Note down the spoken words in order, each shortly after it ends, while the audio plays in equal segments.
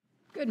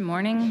Good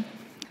morning.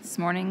 This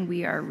morning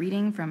we are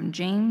reading from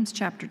James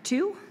chapter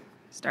 2,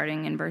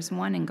 starting in verse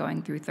 1 and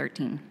going through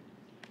 13.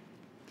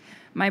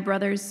 My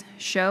brothers,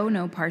 show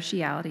no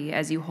partiality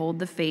as you hold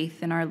the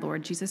faith in our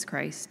Lord Jesus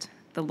Christ,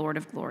 the Lord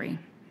of glory.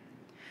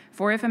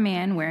 For if a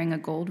man wearing a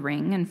gold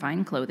ring and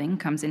fine clothing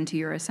comes into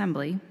your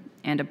assembly,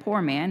 and a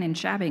poor man in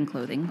shabby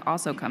clothing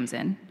also comes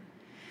in,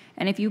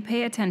 and if you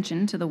pay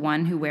attention to the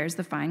one who wears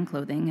the fine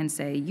clothing and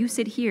say, "You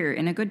sit here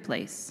in a good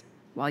place,"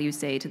 while you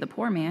say to the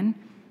poor man,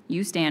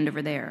 "You stand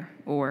over there,"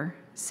 or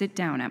 "Sit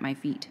down at my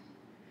feet,"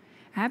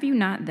 have you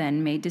not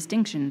then made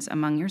distinctions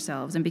among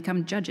yourselves and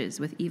become judges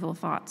with evil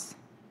thoughts?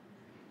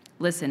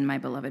 Listen, my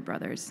beloved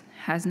brothers,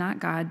 has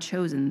not God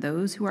chosen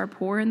those who are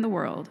poor in the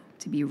world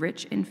to be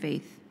rich in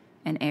faith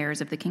and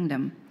heirs of the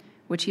kingdom,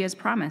 which he has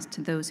promised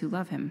to those who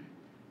love him?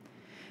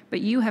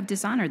 But you have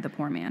dishonored the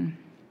poor man.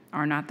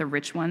 Are not the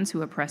rich ones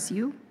who oppress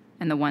you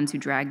and the ones who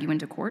drag you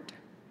into court?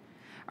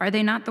 Are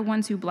they not the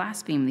ones who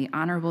blaspheme the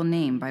honorable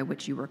name by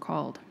which you were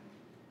called?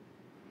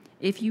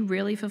 If you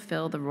really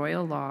fulfill the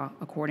royal law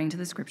according to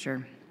the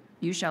scripture,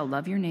 you shall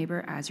love your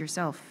neighbor as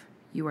yourself,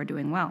 you are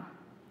doing well.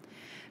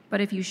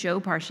 But if you show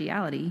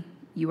partiality,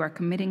 you are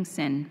committing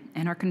sin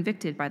and are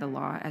convicted by the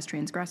law as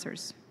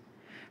transgressors.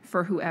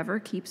 For whoever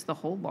keeps the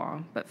whole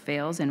law but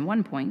fails in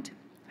one point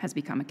has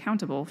become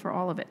accountable for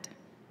all of it.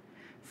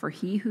 For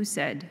he who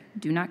said,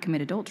 "Do not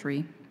commit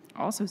adultery,"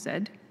 also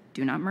said,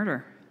 "Do not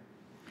murder."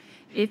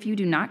 If you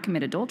do not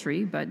commit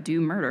adultery but do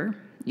murder,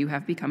 you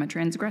have become a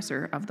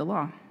transgressor of the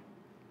law.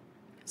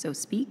 So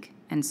speak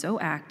and so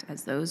act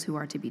as those who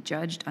are to be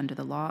judged under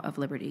the law of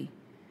liberty.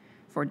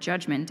 For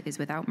judgment is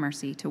without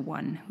mercy to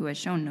one who has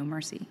shown no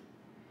mercy.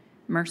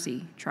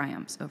 Mercy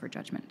triumphs over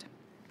judgment.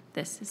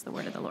 This is the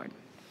word of the Lord.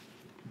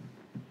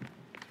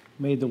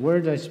 May the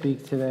words I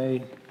speak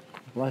today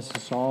bless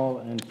us all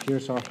and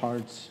pierce our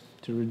hearts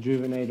to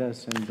rejuvenate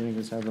us and bring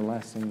us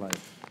everlasting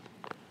life.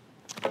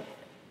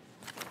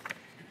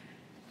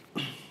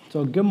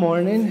 So good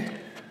morning.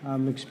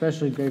 I'm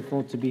especially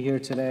grateful to be here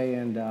today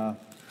and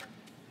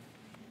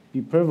be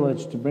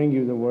privileged to bring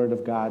you the Word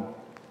of God.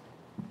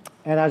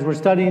 And as we're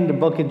studying the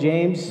book of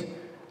James,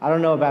 I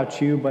don't know about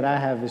you, but I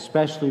have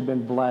especially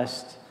been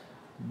blessed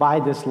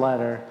by this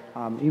letter.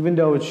 Even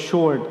though it's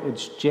short,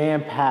 it's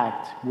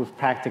jam-packed with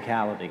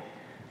practicality.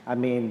 I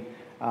mean,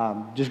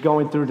 just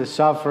going through the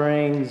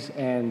sufferings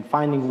and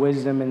finding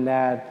wisdom in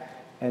that.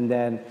 And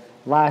then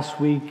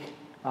last week,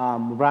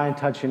 Brian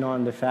touching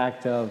on the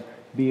fact of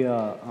be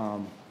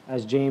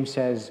as James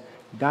says,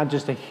 not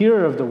just a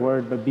hearer of the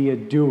word, but be a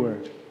doer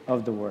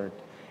of the word.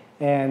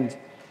 And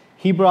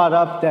he brought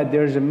up that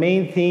there's a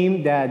main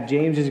theme that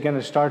James is going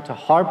to start to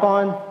harp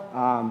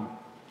on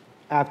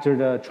after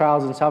the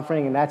trials and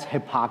suffering, and that's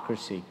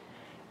hypocrisy.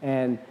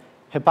 And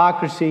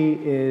hypocrisy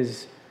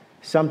is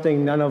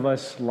something none of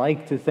us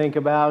like to think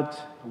about.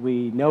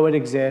 We know it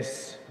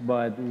exists,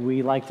 but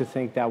we like to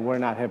think that we're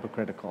not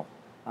hypocritical.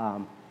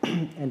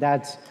 And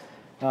that's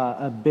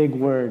a big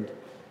word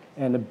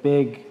and a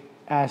big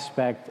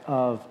aspect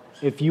of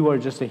if you are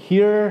just a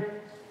hearer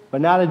but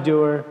not a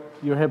doer,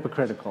 you're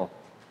hypocritical.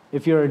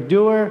 If you're a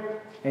doer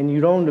and you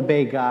don't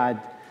obey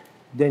God,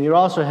 then you're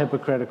also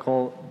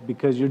hypocritical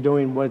because you're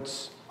doing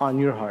what's on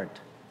your heart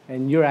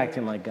and you're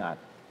acting like God.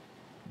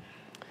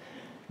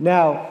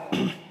 Now,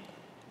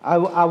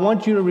 I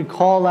want you to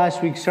recall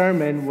last week's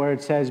sermon where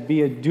it says,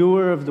 be a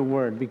doer of the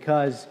word,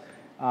 because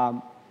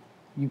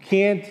you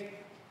can't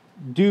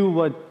do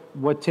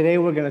what today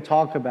we're going to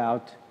talk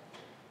about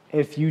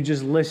if you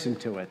just listen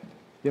to it.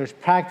 There's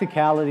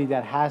practicality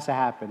that has to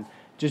happen.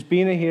 Just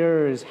being a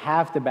hearer is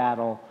half the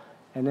battle,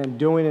 and then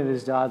doing it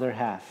is the other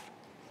half.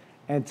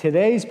 And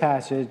today's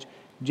passage,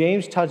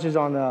 James touches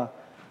on a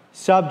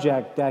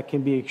subject that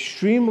can be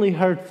extremely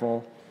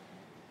hurtful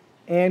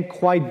and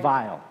quite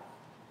vile.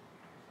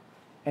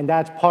 And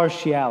that's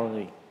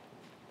partiality.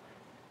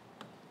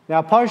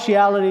 Now,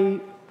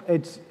 partiality,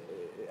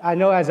 I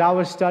know as I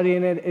was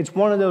studying it, it's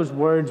one of those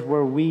words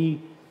where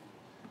we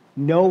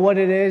know what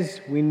it is,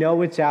 we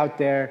know it's out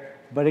there,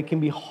 but it can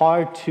be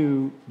hard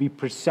to be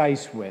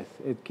precise with.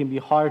 It can be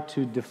hard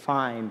to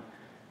define.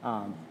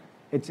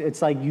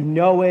 It's like you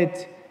know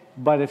it,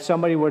 but if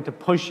somebody were to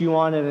push you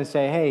on it and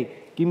say, hey,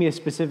 give me a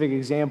specific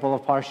example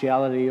of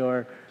partiality,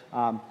 or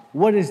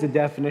what is the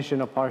definition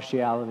of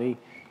partiality,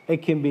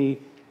 it can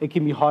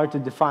be hard to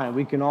define.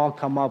 We can all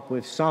come up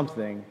with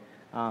something,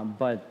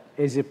 but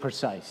is it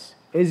precise?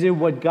 Is it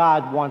what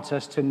God wants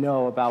us to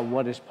know about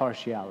what is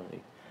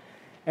partiality?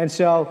 And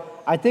so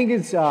I think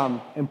it's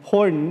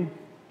important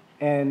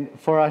and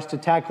for us to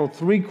tackle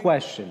three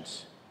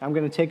questions. I'm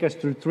going to take us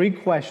through three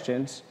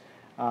questions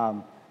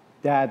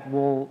that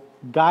will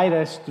guide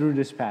us through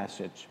this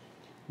passage.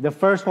 The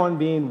first one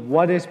being,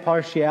 what is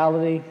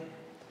partiality?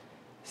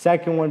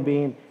 Second one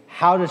being,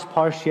 how does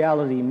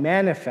partiality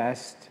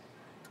manifest?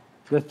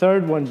 The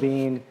third one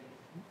being,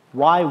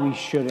 why we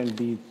shouldn't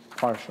be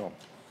partial,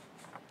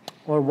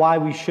 or why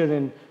we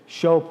shouldn't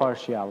show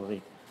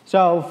partiality.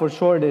 So, for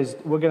short,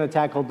 we're going to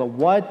tackle the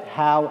what,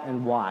 how,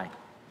 and why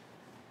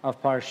of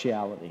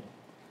partiality.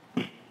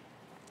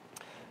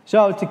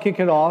 So, to kick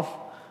it off,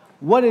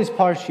 What is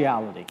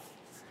partiality?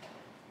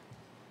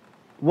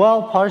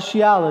 Well,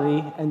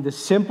 partiality, and the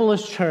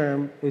simplest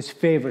term, is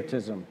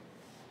favoritism.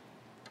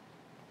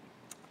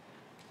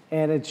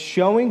 And it's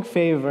showing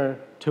favor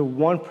to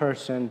one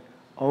person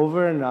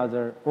over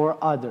another or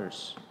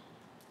others.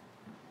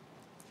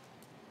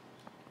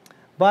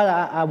 But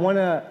I want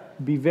to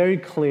be very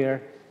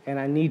clear, and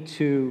I need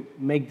to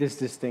make this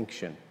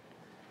distinction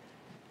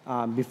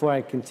before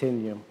I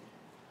continue.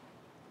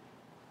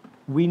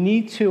 We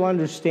need to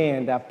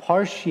understand that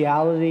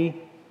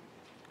partiality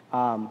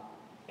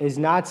is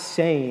not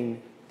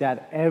saying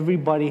that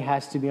everybody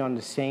has to be on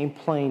the same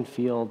playing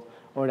field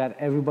or that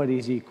everybody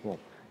is equal.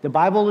 The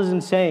Bible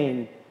isn't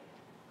saying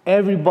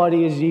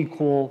everybody is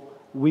equal,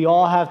 we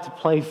all have to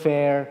play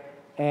fair,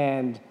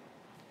 and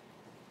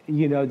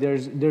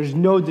there's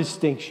no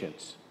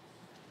distinctions.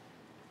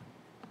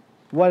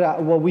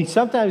 What we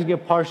sometimes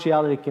get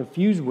partiality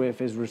confused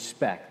with is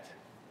respect.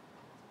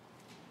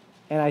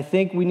 And I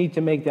think we need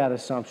to make that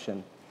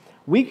assumption.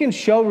 We can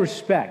show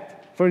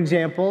respect. For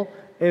example,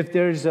 if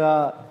there's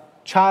a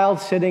child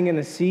sitting in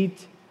a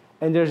seat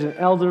and there's an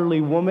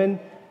elderly woman,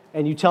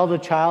 and you tell the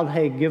child,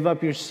 hey, give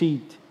up your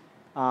seat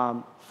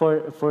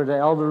for the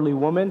elderly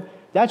woman,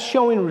 that's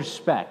showing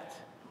respect.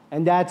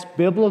 And that's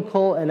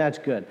biblical and that's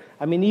good.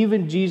 I mean,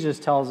 even Jesus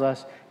tells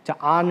us to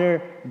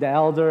honor the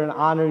elder and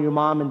honor your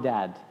mom and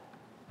dad.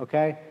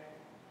 Okay?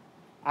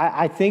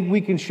 I think we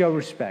can show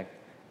respect.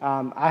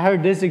 I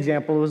heard this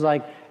example. It was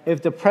like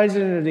if the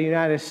President of the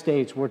United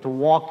States were to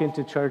walk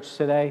into church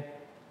today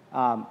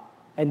and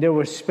there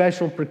were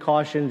special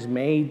precautions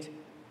made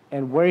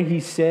and where he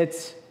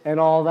sits and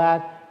all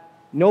that,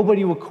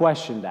 nobody would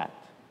question that.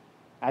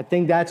 I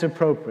think that's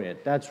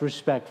appropriate. That's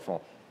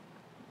respectful.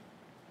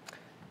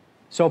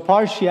 So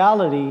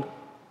partiality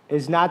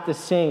is not the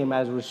same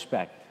as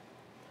respect.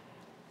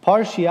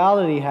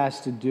 Partiality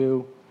has to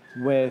do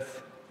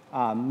with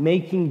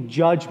making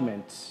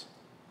judgments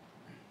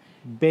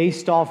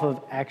based off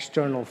of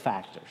external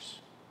factors.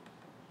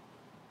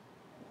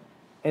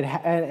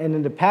 And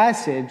in the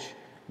passage,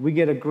 we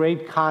get a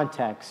great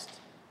context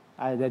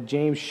that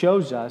James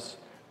shows us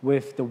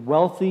with the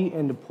wealthy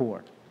and the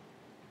poor.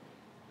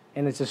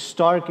 And it's a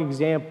stark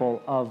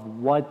example of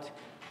what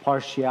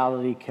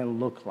partiality can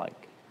look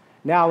like.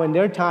 Now, in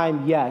their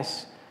time,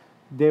 yes,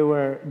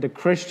 the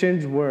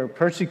Christians were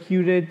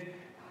persecuted,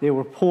 they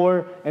were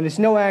poor, and it's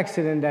no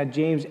accident that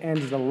James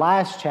ends the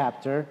last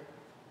chapter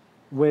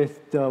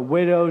with the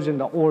widows and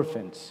the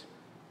orphans.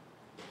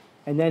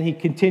 And then he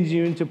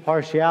continues into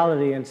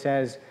partiality and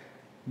says,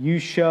 you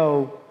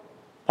show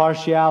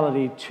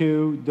partiality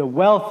to the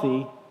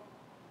wealthy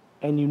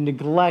and you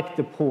neglect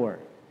the poor.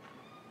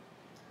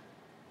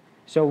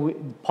 So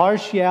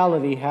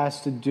partiality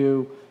has to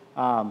do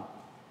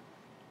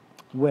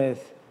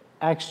with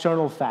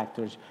external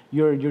factors.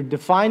 You're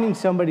defining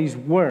somebody's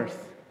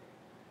worth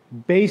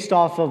based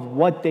off of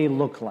what they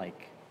look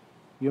like.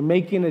 You're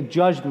making a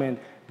judgment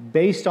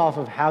based off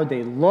of how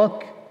they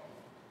look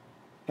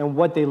and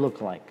what they look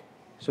like.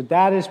 So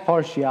that is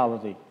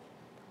partiality.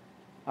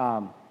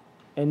 And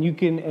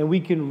we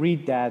can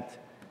read that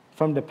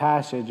from the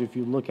passage if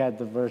you look at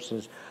the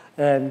verses.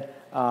 And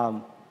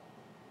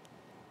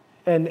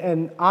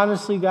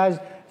honestly, guys,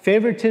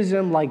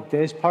 favoritism like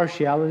this,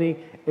 partiality,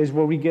 is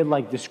where we get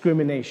like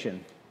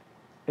discrimination.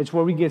 It's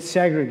where we get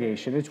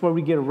segregation. It's where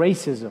we get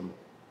racism.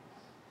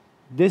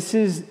 This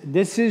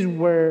is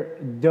where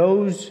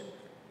those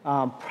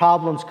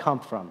problems come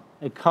from.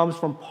 It comes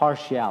from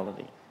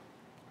partiality.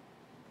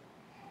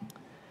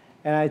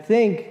 And I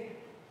think,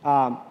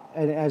 and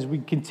as we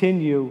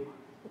continue,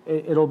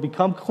 it'll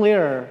become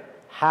clearer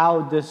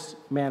how this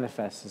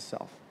manifests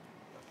itself.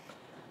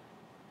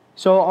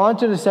 So on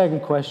to the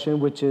second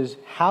question, which is,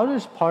 how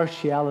does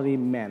partiality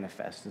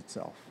manifest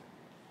itself?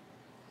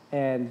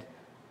 And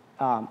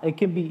it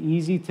can be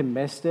easy to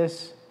miss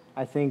this.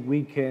 I think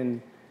we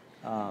can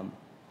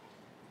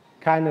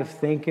kind of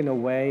think in a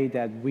way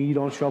that we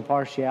don't show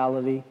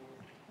partiality.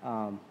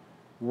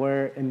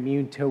 We're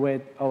immune to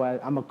it. Oh,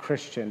 I'm a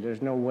Christian.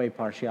 There's no way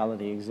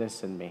partiality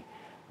exists in me.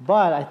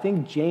 But I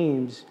think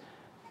James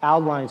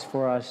outlines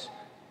for us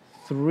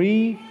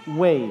 3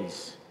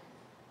 ways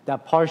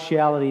that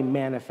partiality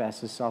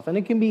manifests itself. And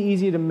it can be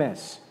easy to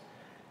miss.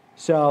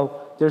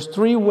 So there's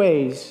 3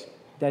 ways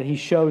that he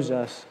shows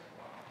us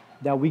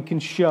that we can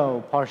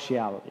show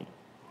partiality.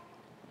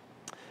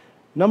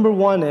 Number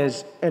 1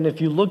 is, and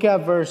if you look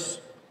at verse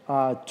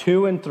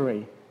 2 and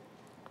 3,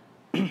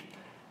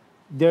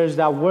 there's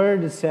that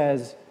word that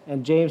says,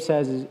 and James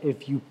says, is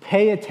if you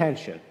pay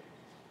attention.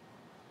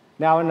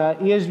 Now in the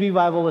ESV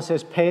Bible it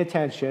says pay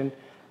attention.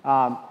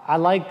 I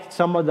like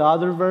some of the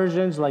other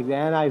versions, like the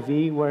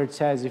NIV, where it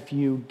says if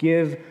you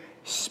give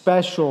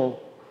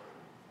special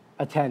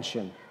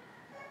attention.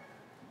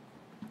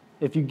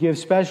 If you give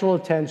special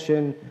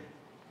attention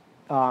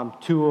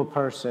to a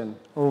person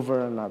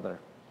over another.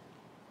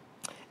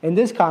 In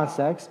this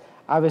context,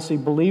 obviously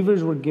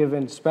believers were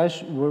giving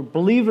special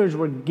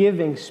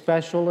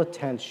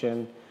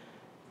attention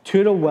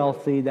to the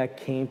wealthy that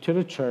came to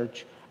the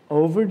church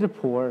over the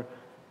poor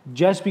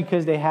just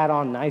because they had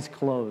on nice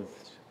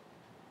clothes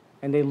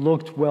and they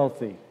looked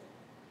wealthy.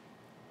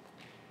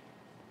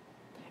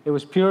 It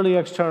was purely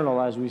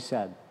external, as we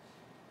said.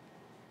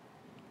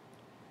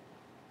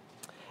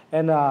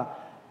 And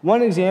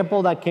one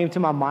example that came to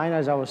my mind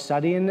as I was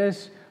studying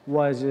this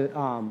was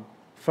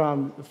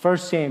from 1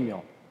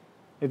 Samuel.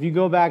 If you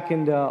go back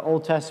in the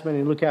Old Testament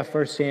and look at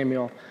 1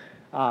 Samuel,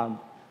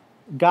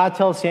 God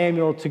tells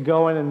Samuel to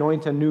go and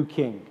anoint a new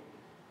king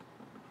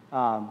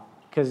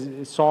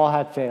because Saul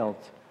had failed.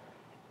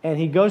 And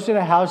he goes to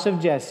the house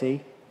of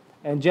Jesse,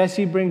 and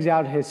Jesse brings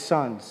out his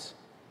sons.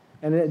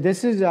 And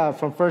this is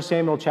from 1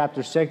 Samuel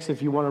chapter 6,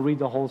 if you want to read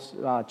the whole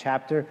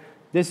chapter.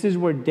 This is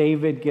where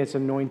David gets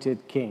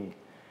anointed king.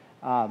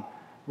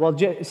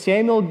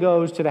 Samuel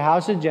goes to the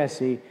house of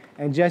Jesse,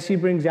 and Jesse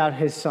brings out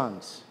his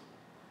sons.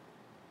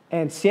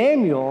 And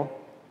Samuel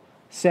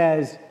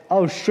says,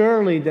 "Oh,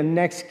 surely the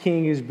next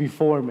king is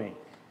before me."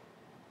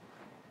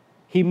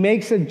 He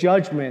makes a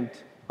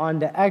judgment on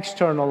the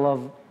external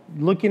of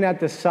looking at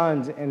the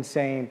sons and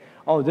saying,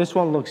 "Oh, this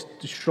one looks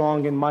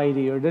strong and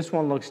mighty," or "This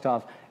one looks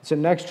tough." It's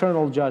an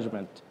external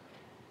judgment.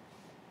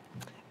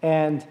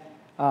 And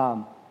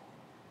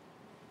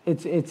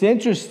it's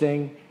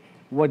interesting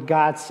what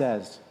God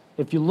says.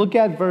 If you look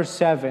at verse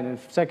 7 in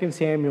 2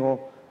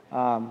 Samuel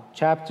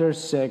chapter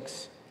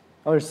 6,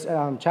 or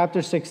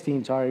chapter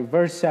 16,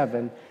 verse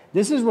 7,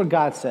 this is what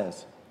God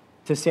says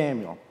to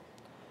Samuel.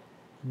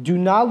 "Do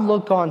not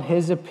look on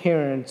his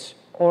appearance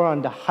or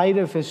on the height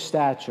of his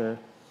stature,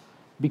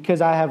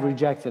 because I have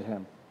rejected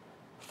him.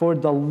 For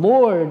the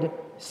Lord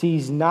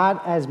sees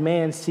not as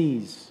man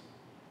sees.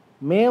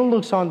 Man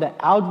looks on the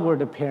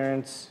outward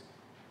appearance,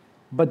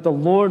 but the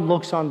Lord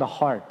looks on the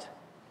heart."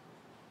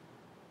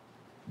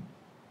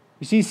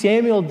 You see,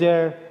 Samuel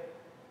there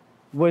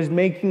was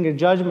making a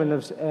judgment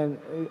of, and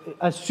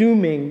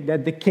assuming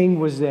that the king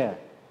was there,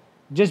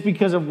 just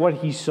because of what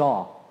he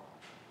saw.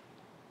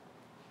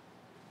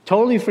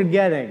 Totally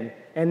forgetting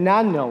and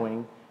not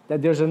knowing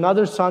that there's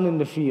another son in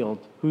the field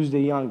who's the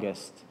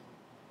youngest.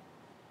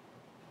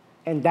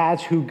 And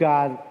that's who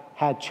God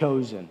had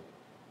chosen.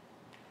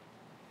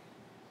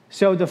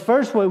 So the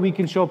first way we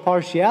can show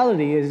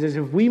partiality is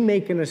if we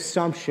make an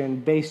assumption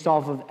based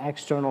off of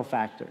external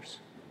factors.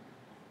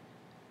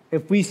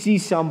 If we see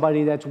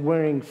somebody that's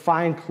wearing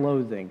fine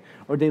clothing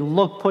or they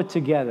look put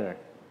together,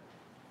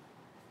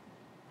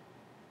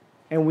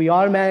 and we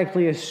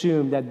automatically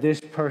assume that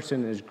this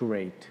person is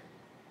great,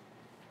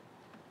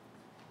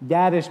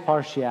 that is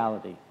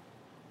partiality.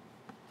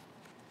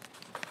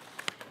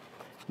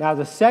 Now,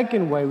 the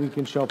second way we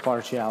can show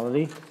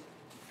partiality,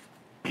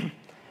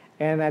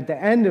 and at the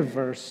end of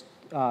verse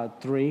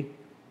 3,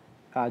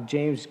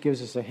 James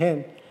gives us a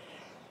hint,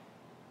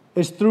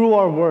 is through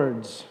our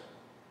words.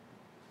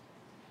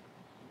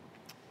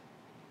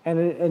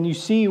 And you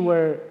see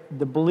where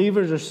the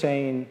believers are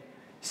saying,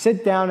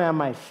 "Sit down at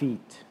my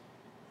feet,"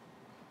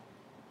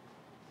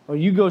 or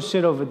 "You go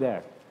sit over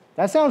there."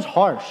 That sounds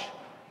harsh.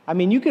 I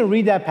mean, you can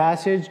read that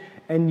passage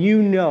and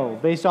you know,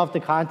 based off the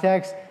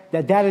context,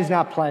 that that is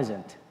not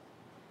pleasant.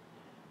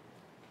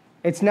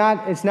 It's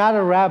not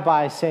a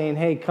rabbi saying,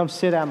 "Hey, come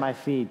sit at my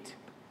feet.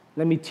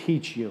 Let me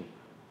teach you."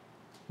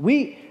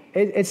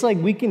 It's like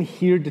we can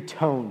hear the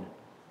tone.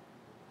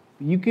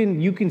 You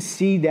can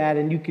see that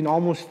and you can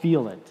almost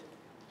feel it.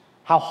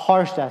 How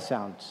harsh that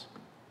sounds,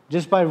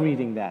 just by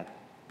reading that.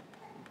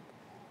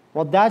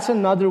 Well, that's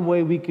another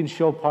way we can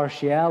show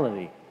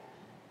partiality.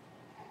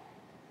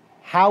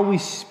 How we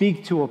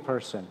speak to a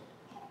person.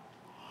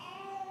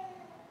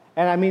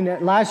 And I mean,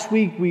 last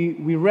week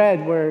we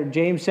read where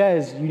James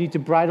says you need to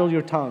bridle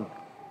your tongue.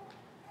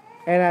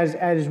 And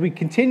as we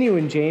continue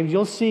in James,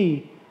 you'll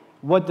see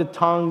what the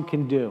tongue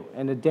can do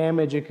and the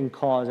damage it can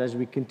cause as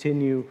we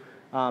continue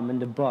in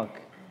the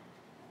book.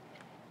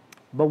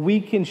 But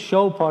we can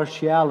show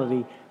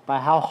partiality by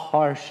how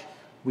harsh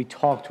we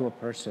talk to a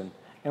person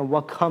and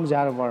what comes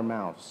out of our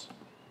mouths.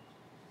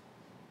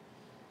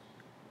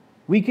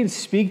 We can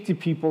speak to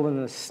people in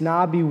a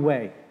snobby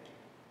way.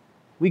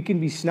 We can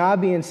be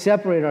snobby and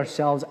separate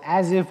ourselves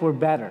as if we're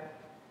better.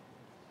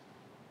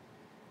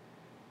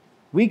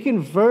 We can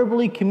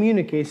verbally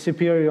communicate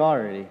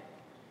superiority,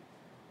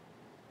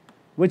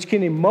 which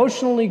can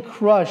emotionally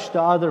crush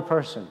the other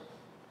person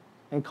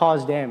and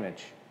cause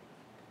damage.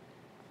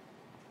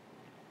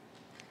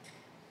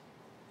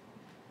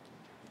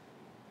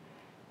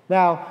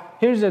 Now,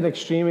 here's an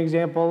extreme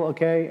example,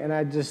 okay? And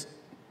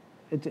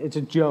it's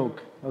a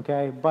joke,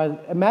 okay?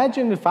 But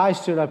imagine if I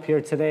stood up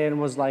here today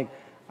and was like,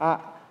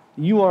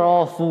 "You are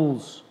all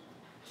fools.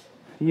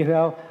 You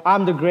know,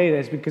 I'm the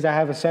greatest because I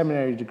have a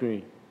seminary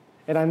degree.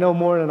 And I know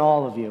more than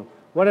all of you."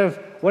 What if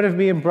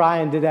me and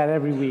Brian did that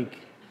every week?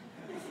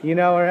 You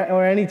know,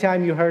 or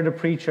anytime you heard a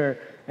preacher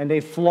and they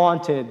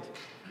flaunted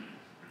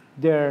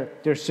their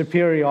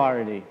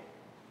superiority.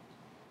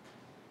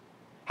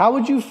 How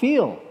would you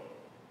feel?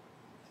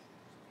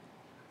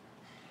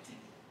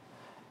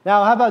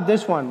 Now, how about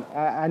this one?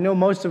 I know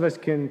most of us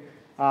can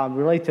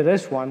relate to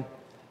this one.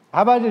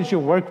 How about at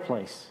your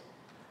workplace?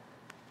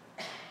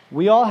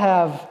 We all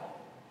have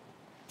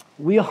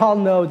we all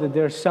know that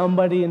there's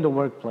somebody in the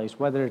workplace,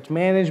 whether it's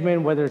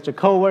management, whether it's a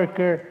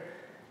coworker,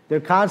 they're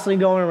constantly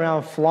going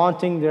around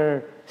flaunting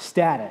their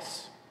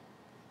status,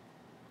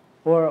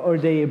 or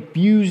they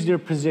abuse their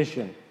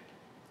position.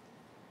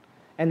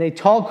 And they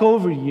talk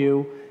over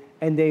you,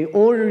 and they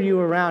order you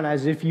around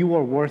as if you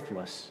are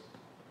worthless.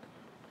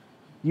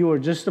 You are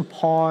just a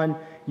pawn.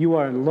 You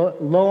are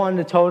low on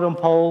the totem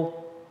pole.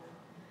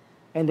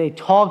 And they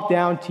talk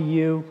down to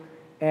you,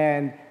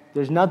 and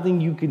there's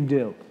nothing you can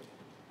do.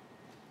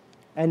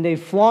 And they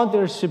flaunt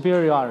their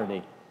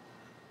superiority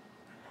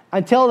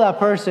until that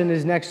person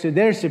is next to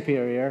their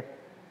superior,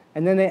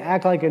 and then they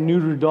act like a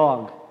neuter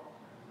dog.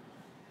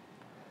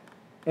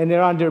 And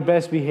they're on their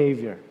best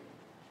behavior.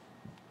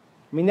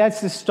 I mean, that's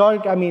the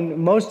stark,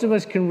 most of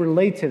us can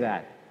relate to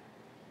that.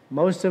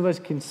 Most of us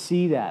can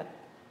see that.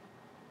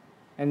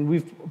 And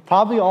we've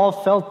probably all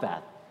felt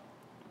that.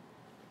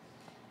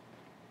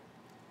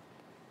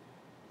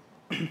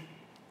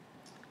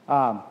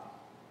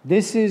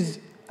 This is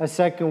a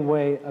second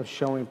way of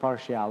showing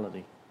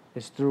partiality,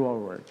 is through our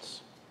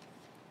words.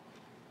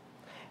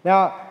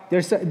 Now,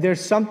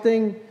 there's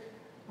something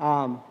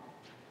I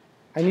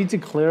need to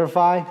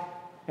clarify,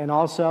 and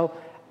also,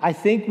 I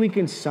think we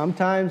can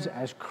sometimes,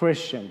 as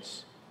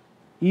Christians,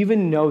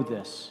 even know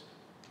this.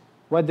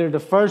 Whether the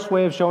first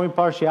way of showing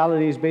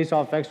partiality is based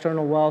off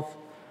external wealth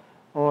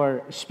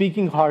or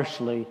speaking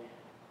harshly,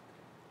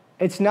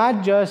 it's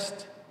not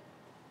just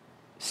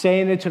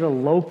saying it to the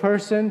low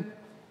person,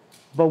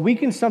 but we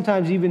can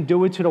sometimes even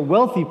do it to the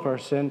wealthy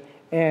person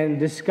and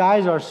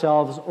disguise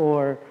ourselves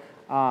or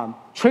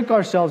trick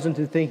ourselves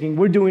into thinking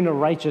we're doing a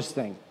righteous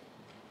thing.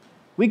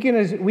 We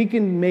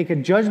can make a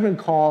judgment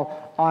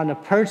call on a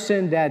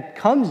person that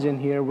comes in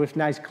here with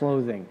nice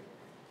clothing.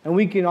 And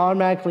we can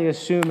automatically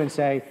assume and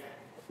say,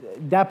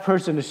 that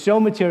person is so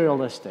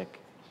materialistic.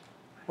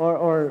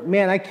 Or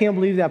man, I can't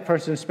believe that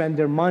person spent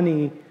their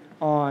money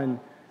on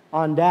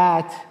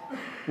that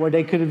where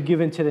they could have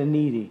given to the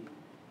needy.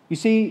 You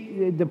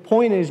see, the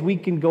point is we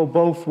can go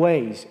both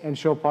ways and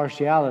show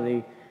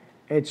partiality.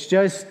 It's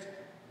just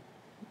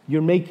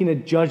you're making a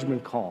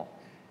judgment call.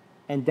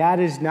 And that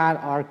is not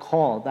our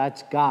call.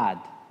 That's God.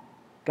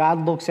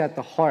 God looks at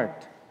the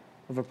heart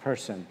of a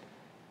person.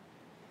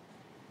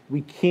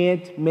 We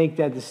can't make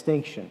that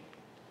distinction.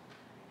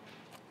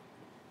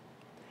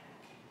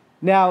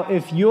 Now,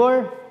 if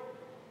you're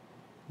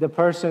the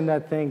person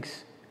that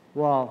thinks,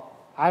 well,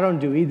 I don't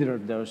do either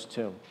of those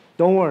two,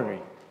 don't worry.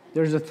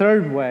 There's a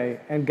third way,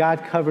 and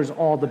God covers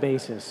all the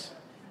bases.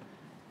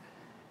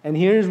 And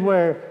here's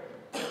where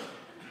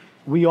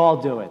we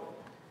all do it.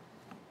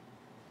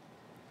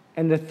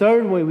 And the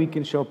third way we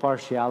can show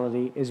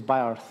partiality is by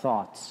our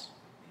thoughts.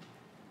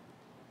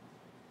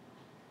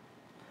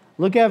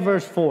 Look at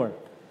verse 4.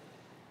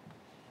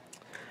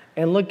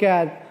 And look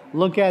at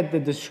the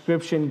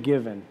description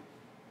given.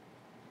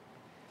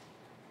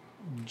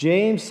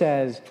 James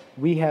says,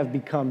 we have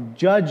become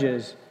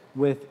judges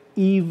with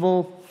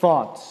evil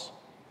thoughts.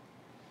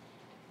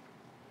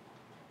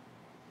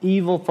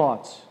 Evil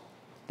thoughts.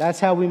 That's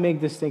how we make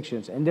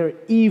distinctions. And they're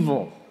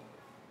evil.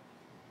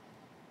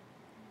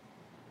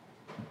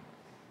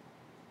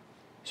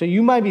 So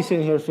you might be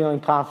sitting here feeling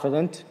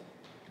confident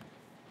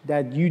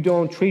that you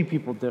don't treat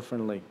people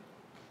differently.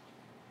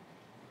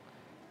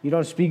 You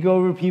don't speak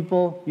over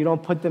people. You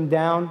don't put them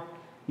down.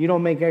 You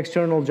don't make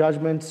external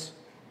judgments.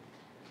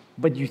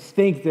 But you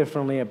think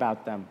differently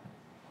about them.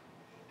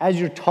 As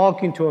you're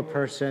talking to a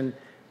person,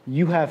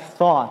 you have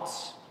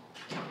thoughts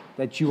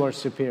that you are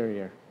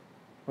superior.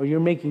 Or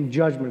you're making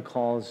judgment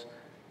calls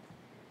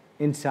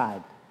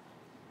inside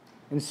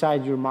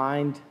your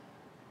mind,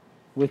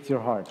 with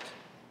your heart.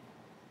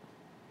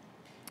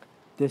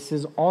 This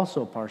is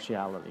also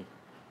partiality.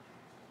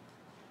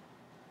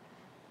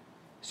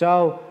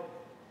 So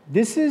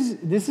this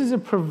is a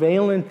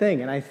prevalent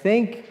thing. And I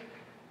think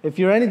if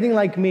you're anything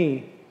like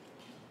me,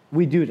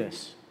 we do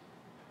this.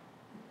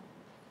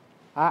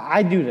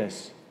 I do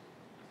this.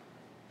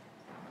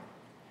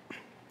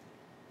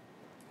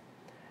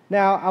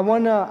 Now, I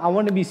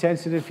want to be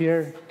sensitive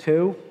here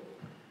too,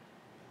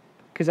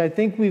 because I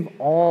think we've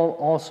all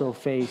also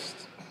faced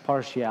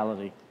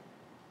partiality.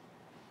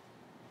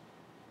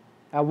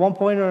 At one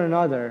point or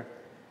another,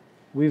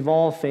 we've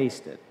all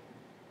faced it.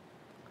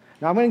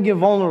 Now, I'm going to get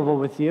vulnerable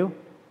with you,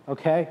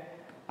 okay?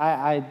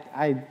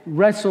 I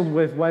wrestled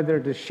with whether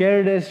to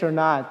share this or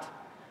not,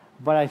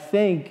 but I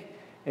think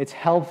it's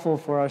helpful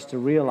for us to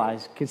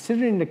realize,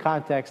 considering the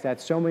context that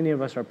so many of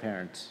us are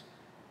parents.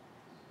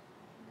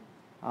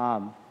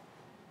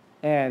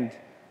 And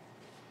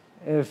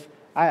if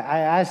I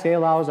asked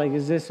Ayla, I was like,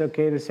 is this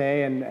okay to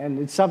say? And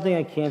it's something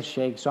I can't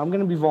shake, so I'm going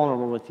to be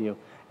vulnerable with you.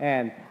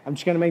 And I'm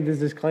just going to make this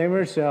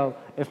disclaimer, so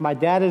if my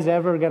dad is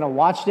ever going to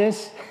watch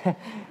this,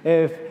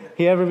 if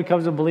he ever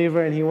becomes a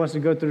believer and he wants to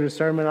go through the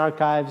sermon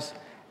archives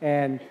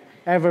and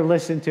ever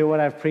listen to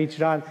what I've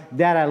preached on,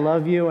 Dad, I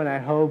love you, and I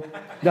hope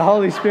the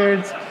Holy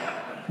Spirit's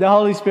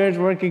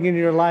working in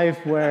your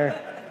life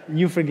where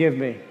you forgive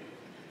me.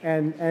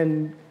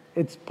 And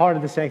it's part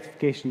of the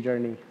sanctification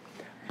journey.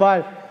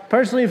 But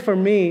Personally, for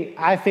me,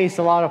 I faced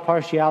a lot of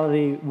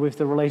partiality with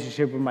the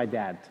relationship with my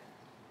dad.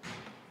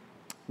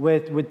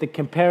 With the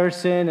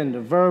comparison and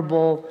the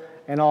verbal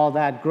and all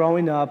that,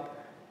 growing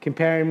up,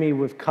 comparing me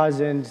with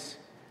cousins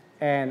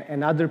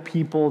and other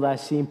people that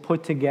seemed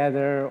put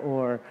together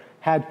or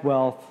had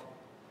wealth.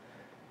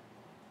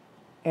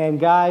 And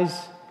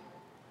guys,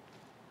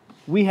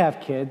 we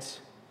have kids,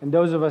 and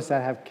those of us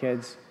that have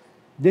kids,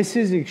 this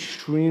is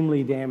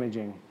extremely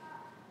damaging.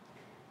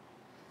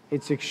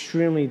 It's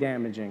extremely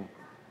damaging.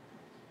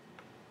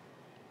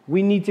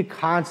 We need to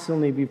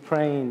constantly be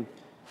praying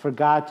for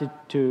God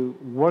to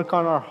work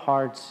on our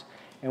hearts,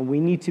 and we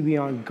need to be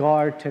on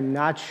guard to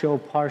not show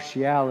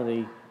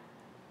partiality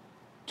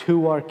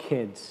to our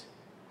kids,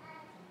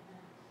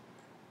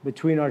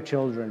 between our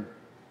children.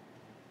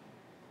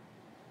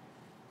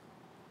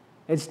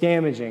 It's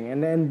damaging.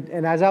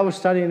 And as I was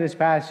studying this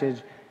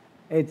passage,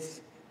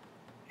 it's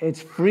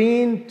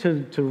freeing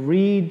to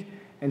read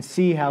and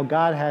see how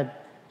God had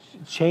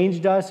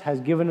changed us,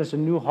 has given us a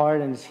new heart,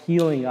 and is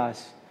healing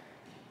us.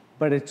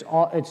 But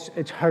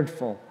it's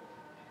hurtful.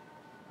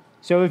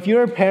 So if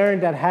you're a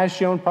parent that has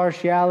shown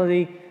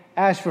partiality,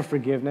 ask for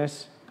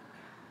forgiveness.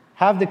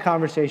 Have the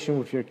conversation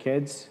with your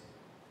kids.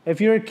 If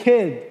you're a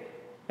kid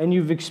and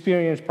you've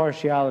experienced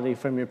partiality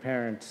from your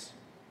parents,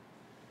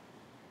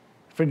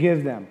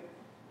 forgive them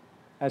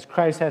as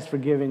Christ has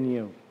forgiven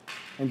you,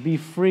 and be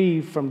free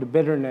from the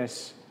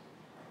bitterness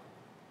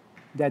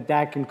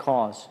that can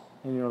cause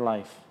in your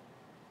life.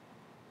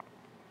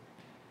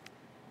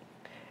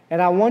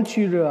 And I want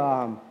you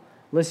to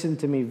listen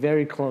to me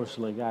very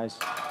closely, guys,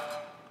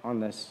 on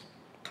this.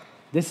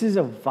 This is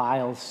a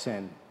vile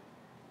sin.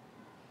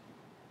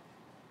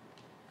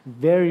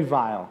 Very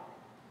vile.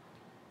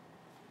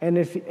 And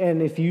if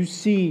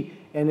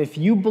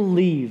you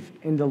believe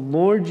in the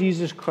Lord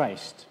Jesus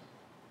Christ,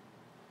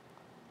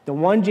 the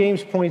one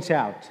James points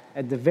out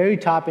at the very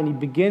top, and he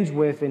begins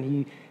with, and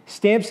he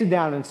stamps it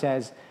down and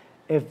says,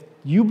 if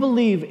you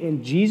believe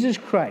in Jesus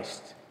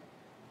Christ,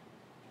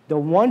 the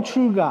one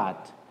true God,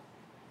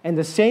 and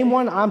the same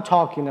one I'm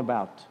talking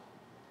about,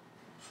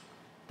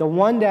 the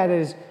one that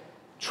is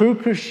true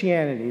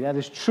Christianity, that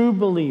is true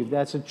belief,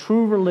 that's a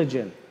true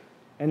religion,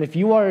 and if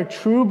you are a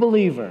true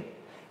believer,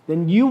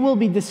 then you will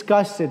be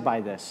disgusted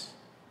by this.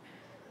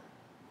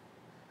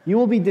 You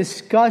will be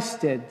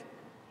disgusted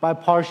by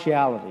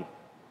partiality.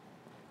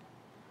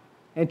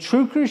 And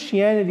true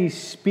Christianity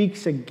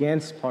speaks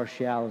against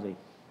partiality.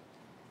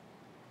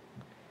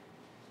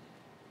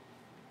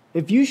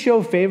 If you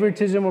show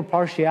favoritism or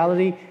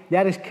partiality,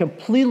 that is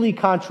completely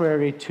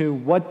contrary to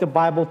what the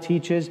Bible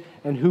teaches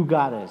and who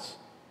God is.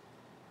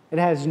 It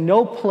has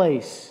no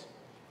place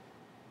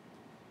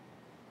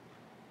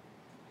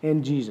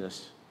in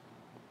Jesus.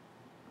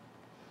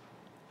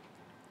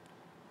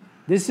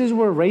 This is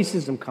where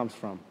racism comes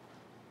from.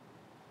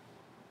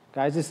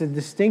 Guys, it's a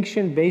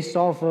distinction based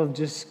off of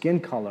just skin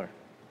color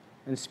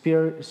and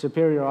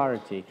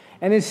superiority.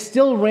 And it's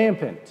still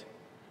rampant.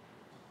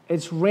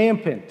 It's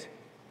rampant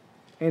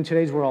in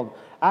today's world.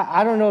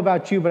 I don't know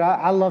about you, but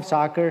I love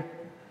soccer,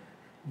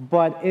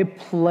 but it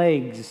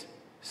plagues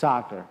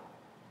soccer.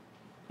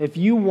 If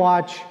you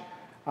watch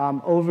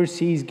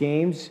overseas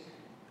games,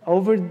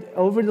 over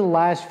the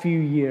last few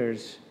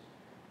years,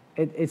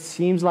 it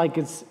seems like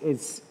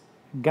it's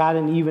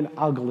gotten even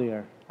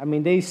uglier. I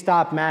mean, they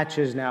stop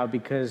matches now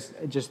because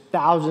just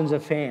thousands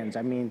of fans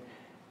are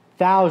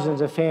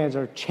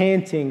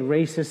chanting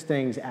racist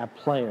things at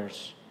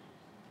players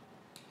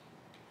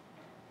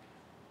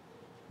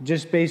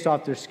just based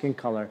off their skin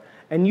color.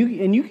 And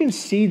you can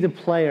see the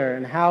player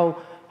and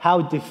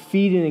how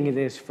defeating it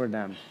is for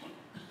them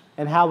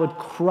and how it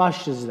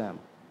crushes them.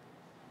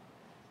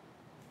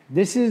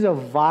 This is a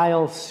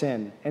vile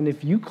sin. And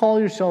if you call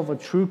yourself a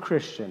true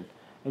Christian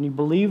and you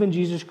believe in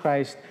Jesus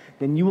Christ,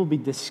 then you will be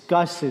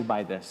disgusted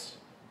by this.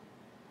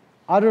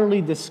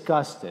 Utterly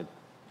disgusted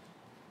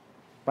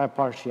by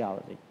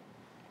partiality.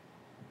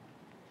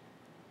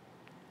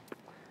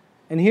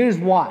 And here's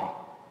why.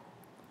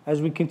 As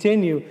we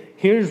continue,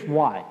 here's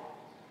why.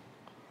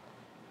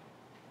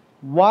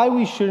 Why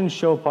we shouldn't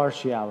show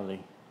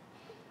partiality.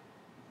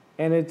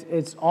 And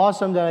it's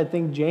awesome that I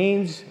think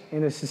James,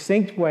 in a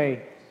succinct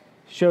way,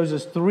 shows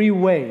us 3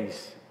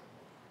 ways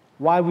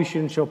why we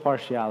shouldn't show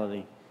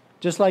partiality.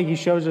 Just like he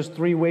shows us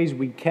 3 ways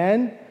we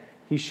can,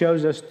 he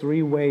shows us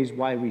 3 ways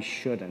why we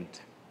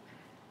shouldn't.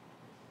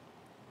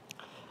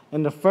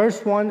 And the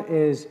first one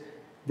is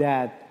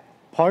that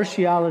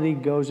partiality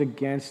goes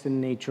against the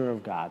nature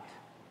of God.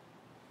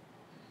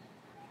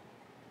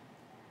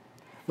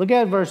 Look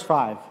at verse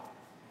 5.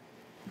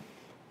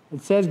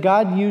 It says,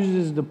 God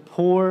uses the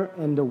poor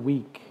and the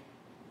weak.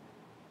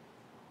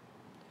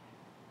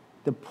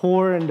 The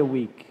poor and the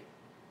weak.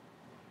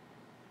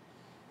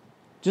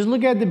 Just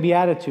look at the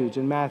Beatitudes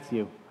in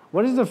Matthew.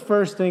 What is the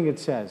first thing it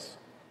says?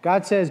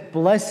 God says,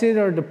 blessed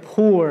are the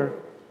poor,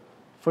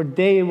 for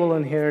they will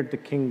inherit the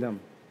kingdom.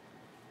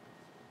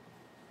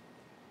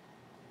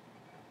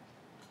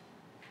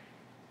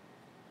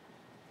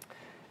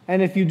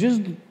 And if you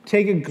just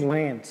take a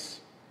glance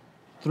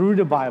through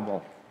the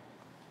Bible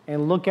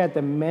and look at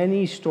the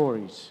many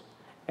stories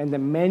and the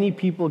many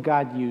people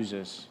God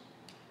uses,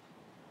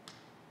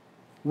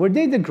 were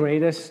they the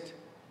greatest?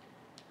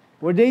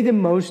 Were they the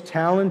most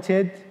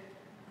talented?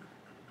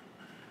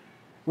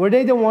 Were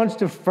they the ones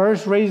to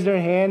first raise their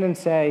hand and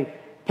say,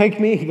 pick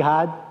me,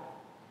 God,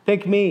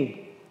 pick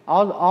me.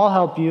 I'll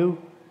help you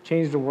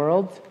change the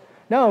world?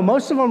 No,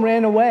 most of them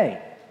ran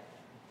away.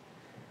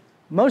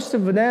 Most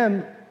of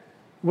them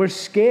were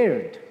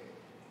scared.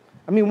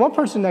 I mean, one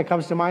person that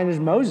comes to mind is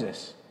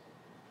Moses.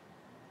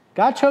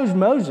 God chose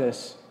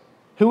Moses,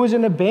 who was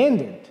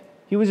abandoned.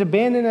 He was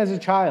abandoned as a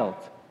child.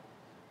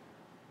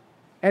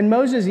 And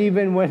Moses,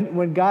 even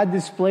when God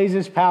displays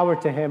his power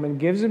to him and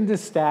gives him the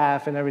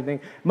staff and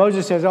everything,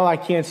 Moses says, I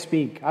can't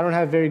speak. I don't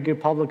have very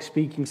good public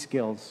speaking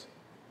skills.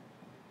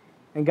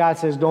 And God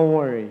says, don't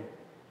worry.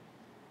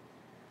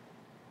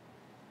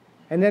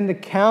 And then the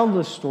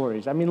countless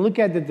stories. I mean, look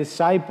at the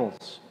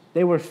disciples.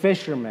 They were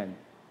fishermen.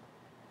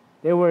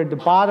 They were at the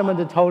bottom of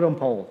the totem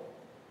pole.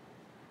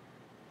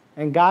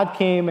 And God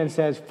came and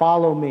says,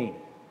 follow me.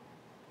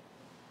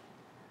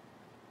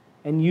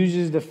 And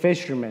uses the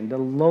fishermen, the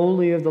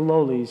lowly of the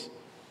lowlies,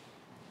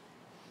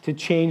 to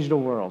change the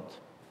world.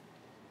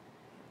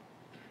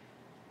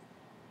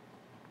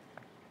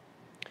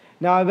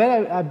 Now,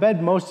 I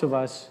bet most of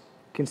us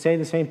can say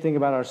the same thing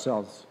about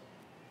ourselves.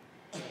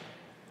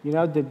 You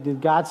know,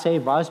 did God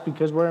save us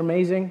because we're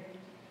amazing?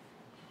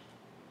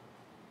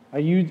 Are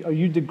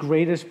you the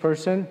greatest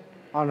person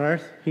on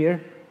earth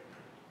here?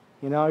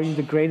 You know, are you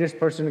the greatest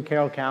person in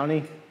Carroll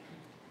County?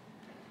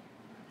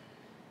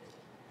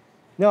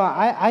 No,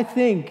 I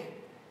think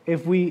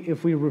if we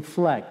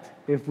reflect,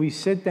 if we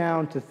sit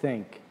down to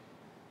think,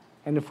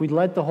 and if we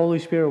let the Holy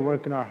Spirit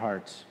work in our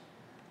hearts,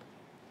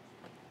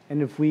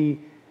 and if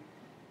we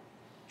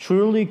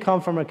truly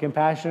come from a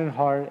compassionate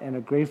heart and a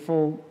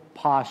grateful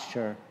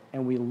posture,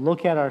 and we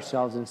look at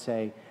ourselves and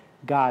say,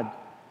 God,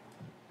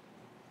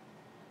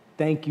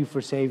 thank you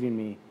for saving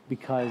me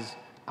because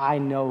I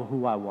know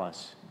who I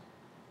was.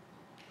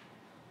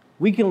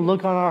 We can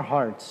look on our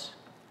hearts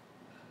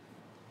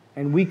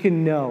and we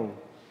can know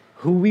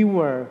who we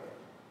were,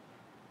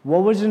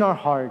 what was in our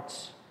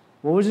hearts,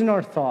 what was in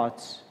our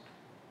thoughts,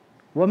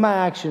 what my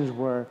actions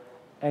were,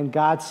 and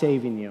God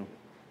saving you.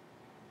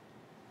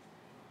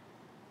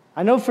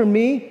 I know for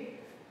me,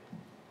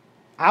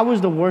 I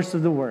was the worst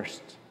of the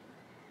worst.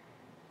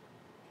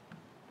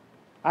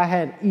 I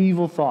had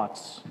evil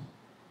thoughts.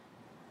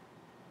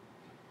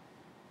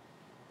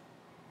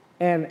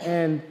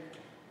 And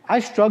I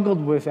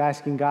struggled with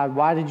asking God,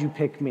 why did you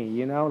pick me?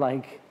 You know,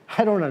 like,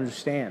 I don't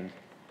understand.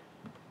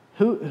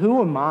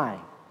 Who am I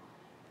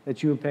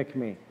that you would pick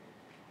me?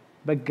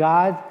 But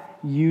God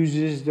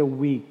uses the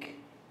weak.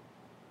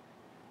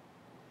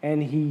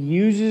 And he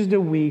uses the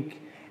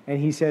weak, and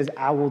he says,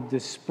 I will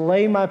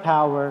display my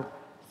power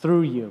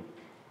through you.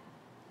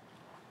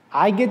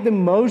 I get the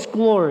most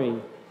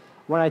glory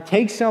when I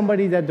take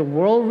somebody that the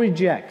world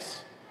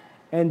rejects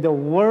and the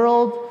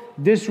world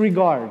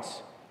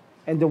disregards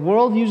and the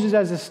world uses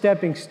as a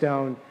stepping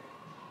stone,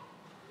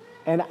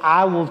 and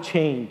I will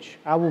change.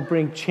 I will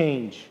bring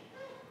change.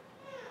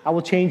 I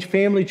will change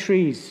family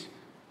trees.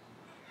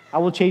 I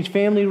will change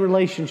family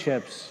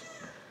relationships.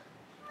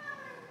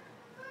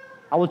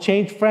 I will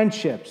change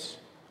friendships.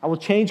 I will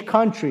change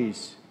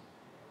countries.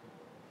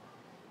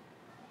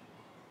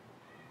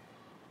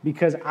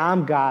 Because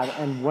I'm God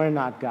and we're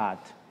not God.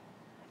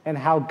 And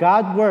how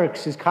God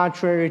works is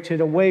contrary to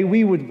the way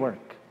we would work.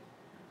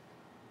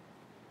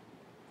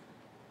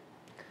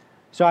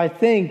 So I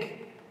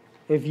think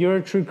if you're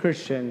a true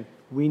Christian,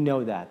 we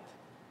know that.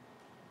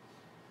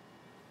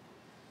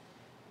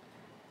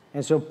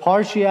 And so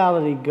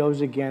partiality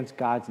goes against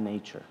God's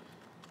nature.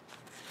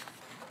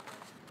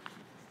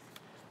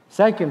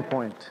 Second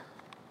point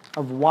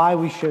of why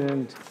we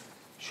shouldn't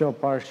show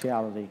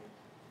partiality.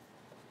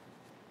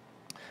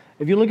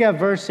 If you look at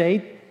verse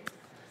 8,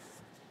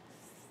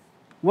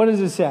 what does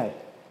it say?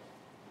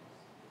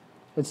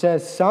 It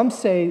says, some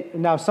say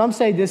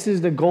this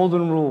is the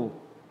golden rule.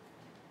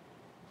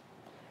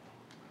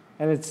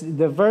 And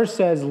the verse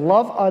says,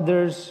 love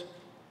others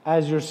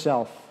as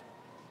yourself.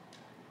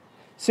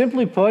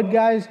 Simply put,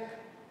 guys,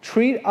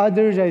 treat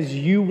others as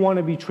you want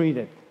to be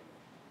treated.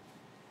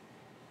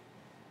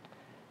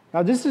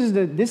 Now, this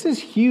is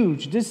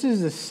huge. This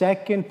is the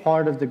second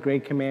part of the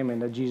great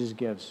commandment that Jesus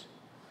gives.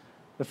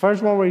 The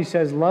first one where he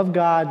says, love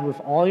God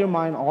with all your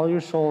mind, all your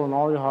soul, and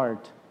all your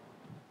heart.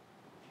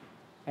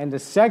 And the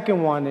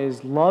second one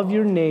is, love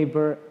your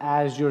neighbor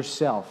as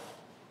yourself.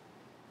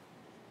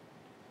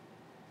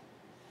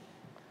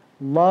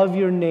 Love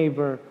your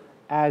neighbor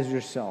as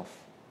yourself.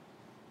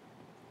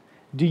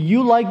 Do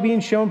you like being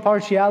shown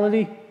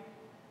partiality?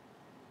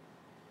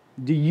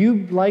 Do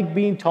you like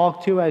being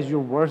talked to as you're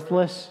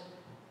worthless?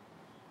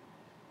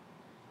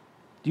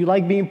 Do you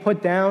like being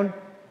put down?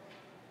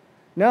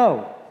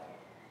 No,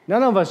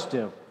 none of us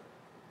do.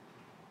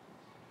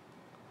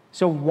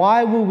 So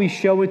why will we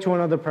show it to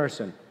another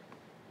person?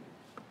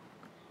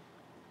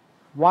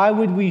 Why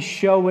would we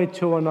show it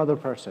to another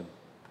person?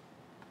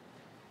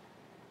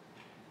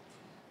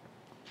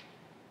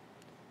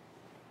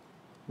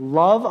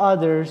 love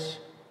others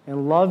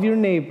and love your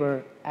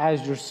neighbor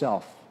as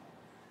yourself.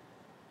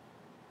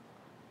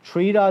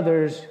 Treat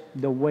others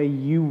the way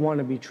you want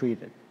to be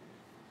treated.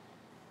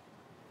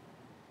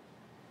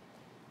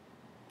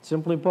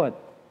 Simply put.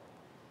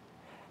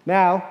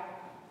 Now,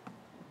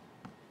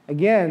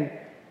 again,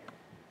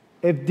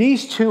 if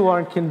these two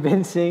aren't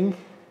convincing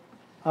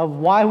of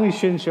why we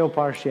shouldn't show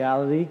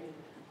partiality,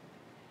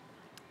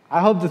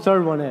 I hope the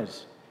third one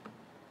is.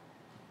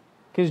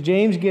 Because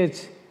James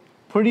gets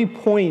pretty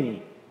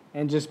pointy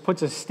and just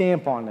puts a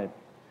stamp on it.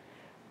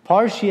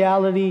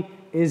 Partiality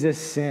is a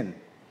sin.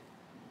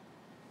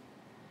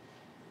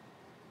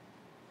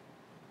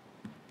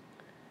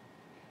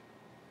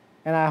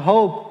 And I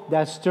hope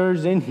that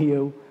stirs in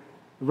you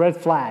red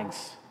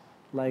flags,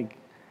 like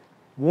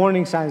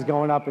warning signs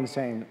going up and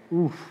saying,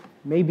 oof,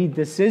 maybe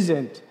this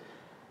isn't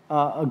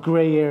a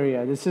gray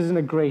area. This isn't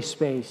a gray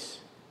space.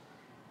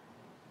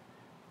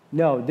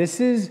 No, this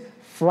is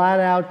flat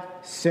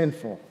out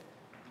sinful.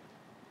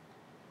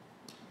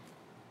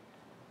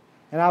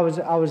 And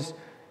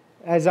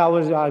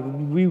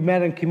we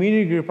met in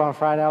community group on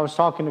Friday. I was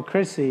talking to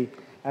Chrissy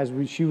as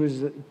she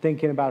was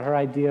thinking about her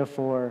idea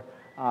for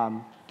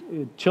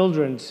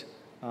children's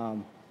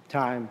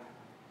time.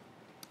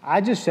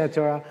 I just said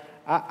to her,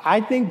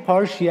 I think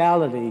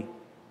partiality,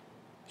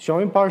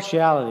 showing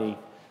partiality,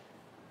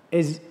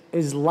 is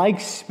like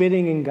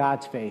spitting in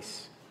God's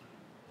face.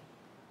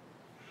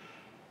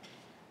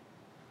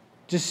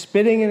 Just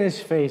spitting in his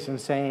face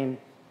and saying,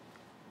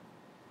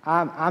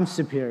 I'm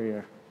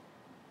superior.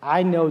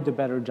 I know the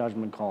better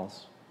judgment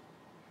calls.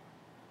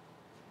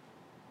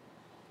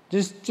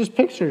 Just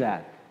picture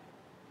that.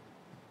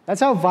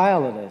 That's how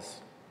vile it is.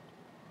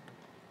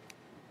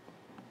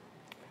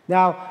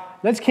 Now,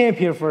 let's camp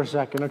here for a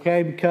second,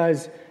 okay?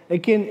 Because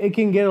it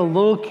can get a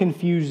little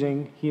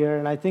confusing here,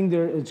 and I think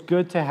it's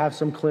good to have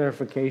some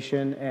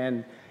clarification.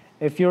 And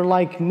if you're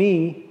like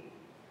me,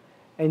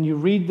 and you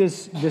read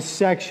this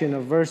section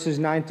of verses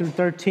 9 through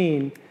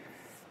 13,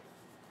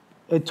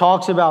 it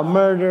talks about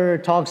murder,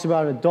 it talks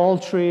about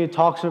adultery, it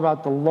talks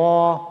about the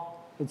law.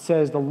 It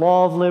says the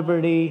law of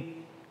liberty,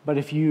 but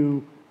if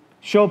you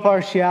show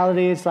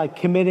partiality, it's like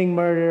committing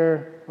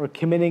murder or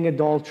committing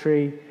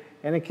adultery,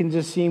 and it can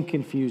just seem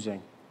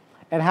confusing.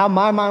 And how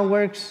my mind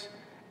works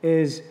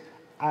is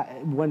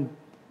when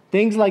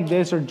things like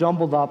this are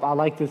jumbled up, I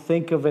like to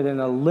think of it in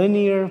a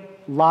linear,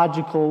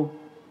 logical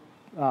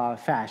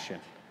fashion.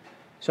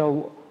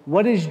 So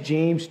what is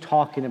James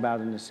talking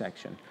about in this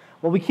section?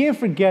 Well, we can't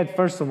forget,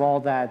 first of all,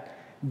 that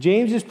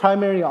James's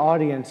primary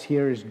audience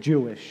here is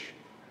Jewish.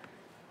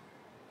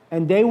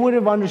 And they would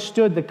have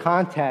understood the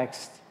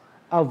context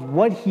of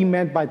what he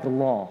meant by the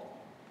law.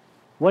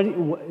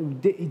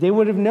 They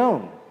would have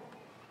known.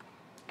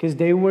 Because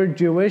they were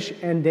Jewish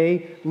and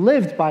they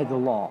lived by the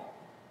law.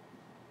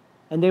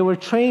 And they were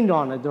trained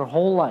on it their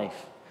whole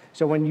life.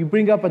 So when you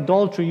bring up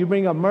adultery, you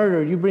bring up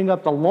murder, you bring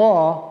up the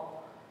law,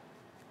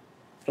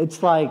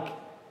 it's like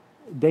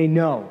they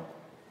know.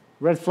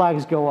 Red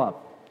flags go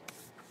up.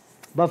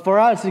 But for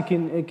us, it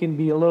can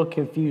be a little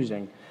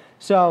confusing.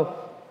 So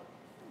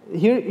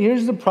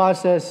here's the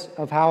process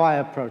of how I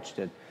approached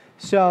it.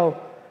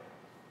 So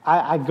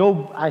I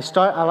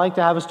like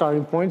to have a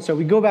starting point. So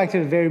we go back to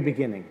the very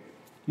beginning.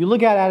 You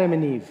look at Adam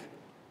and Eve.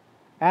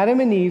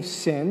 Adam and Eve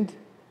sinned,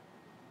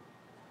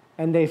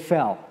 and they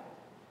fell.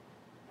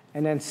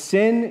 And then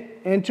sin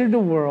entered the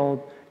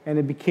world, and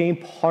it became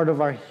part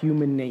of our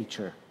human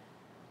nature.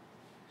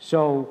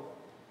 So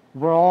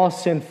we're all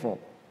sinful.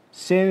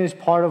 Sin is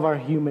part of our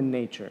human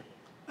nature.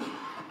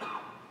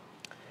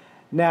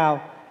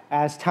 Now,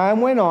 as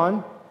time went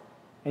on,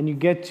 and you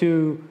get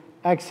to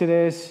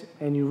Exodus,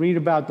 and you read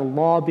about the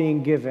law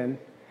being given,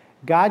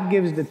 God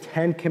gives the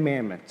 10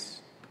 Commandments.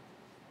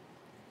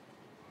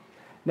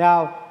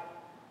 Now,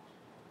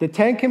 the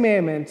 10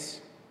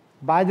 Commandments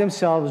by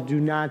themselves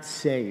do not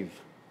save.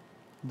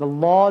 The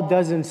law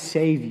doesn't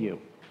save you.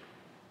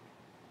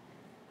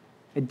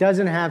 It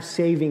doesn't have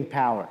saving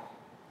power.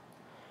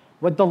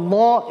 What the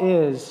law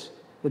is,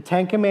 the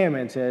 10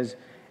 Commandments is,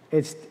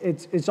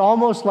 it's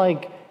almost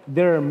like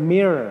they're a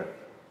mirror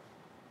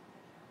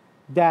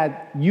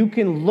that you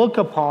can look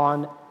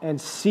upon and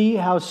see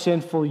how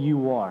sinful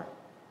you are.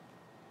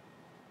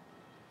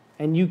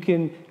 And you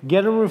can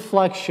get a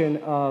reflection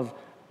of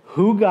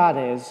who God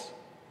is,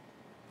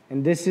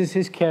 and this is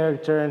his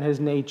character and his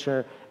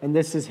nature, and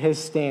this is his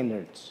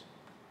standards.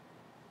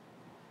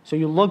 So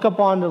you look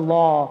upon the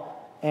law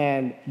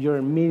and you're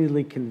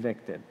immediately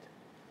convicted.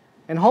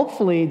 And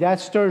hopefully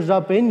that stirs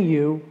up in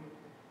you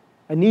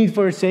a need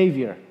for a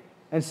Savior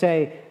and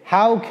say,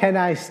 how can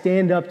I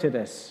stand up to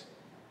this?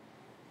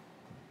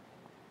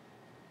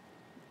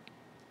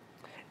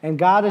 And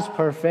God is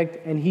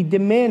perfect, and he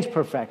demands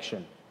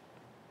perfection.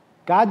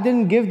 God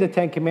didn't give the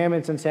 10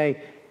 Commandments and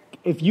say,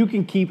 if you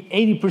can keep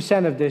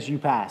 80% of this, you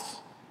pass.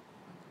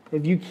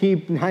 If you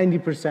keep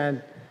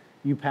 90%,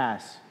 you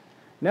pass.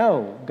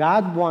 No,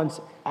 God wants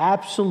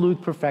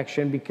absolute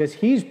perfection because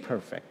he's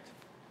perfect.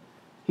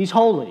 He's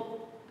holy.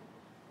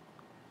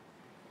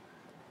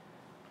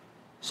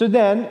 So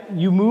then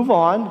you move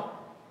on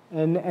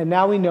And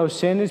now we know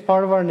sin is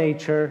part of our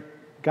nature.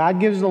 God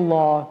gives the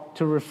law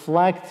to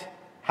reflect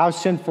how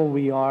sinful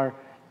we are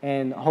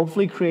and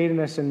hopefully create in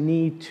us a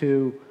need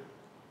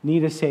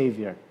a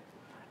Savior.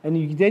 And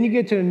then you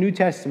get to the New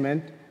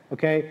Testament,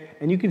 okay,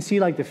 and you can see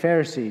like the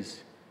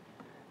Pharisees.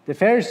 The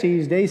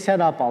Pharisees, they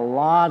set up a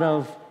lot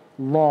of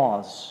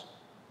laws.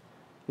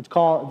 It's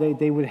called,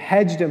 they would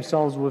hedge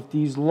themselves with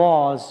these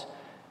laws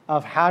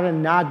of how to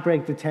not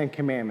break the Ten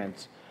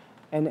Commandments.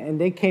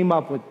 And they came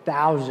up with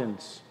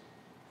thousands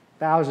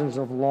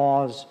of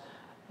laws,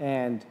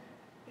 and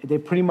they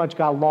pretty much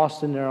got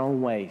lost in their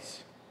own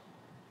ways.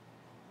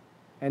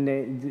 And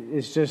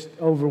it's just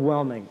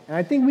overwhelming. And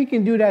I think we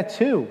can do that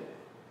too.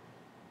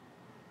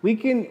 We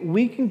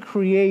can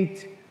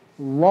create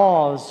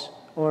laws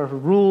or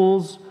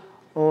rules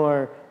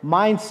or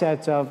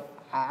mindsets of,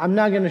 I'm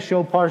not going to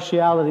show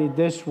partiality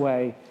this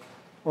way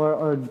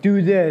or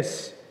do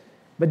this.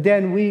 But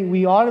then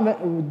we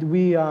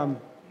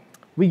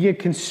get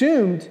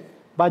consumed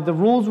by the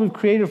rules we've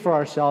created for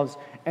ourselves,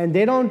 and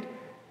they don't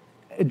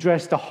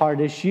address the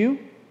heart issue.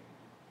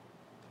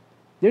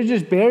 They're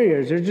just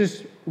barriers. They're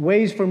just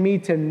ways for me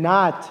to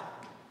not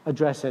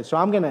address it. So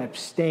I'm going to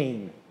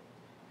abstain.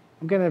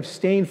 I'm going to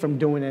abstain from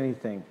doing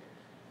anything.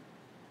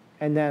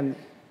 And then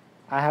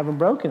I haven't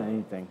broken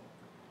anything.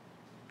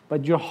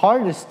 But your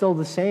heart is still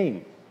the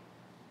same.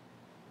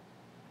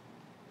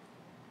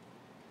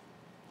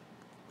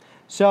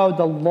 So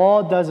the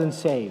law doesn't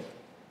save.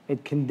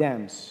 It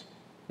condemns.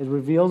 It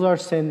reveals our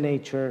sin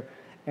nature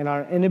and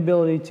our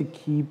inability to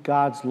keep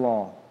God's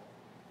law.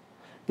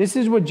 This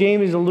is what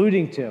James is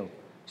alluding to.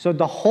 So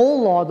the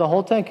whole law, the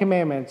whole Ten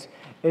Commandments,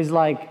 is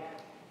like,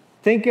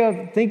 think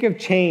of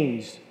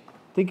chains.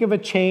 Think of a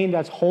chain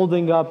that's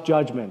holding up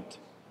judgment.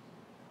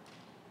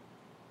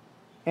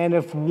 And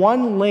if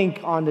one link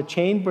on the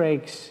chain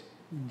breaks,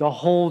 the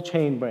whole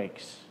chain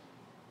breaks.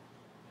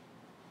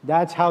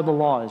 That's how the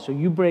law is. So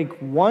you break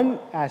one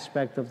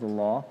aspect of the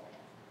law,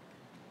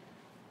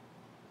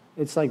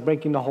 it's like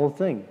breaking the whole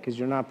thing because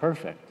you're not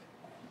perfect.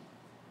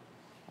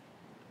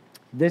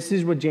 This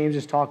is what James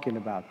is talking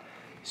about.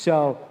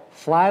 So,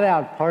 flat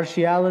out,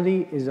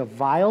 partiality is a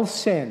vile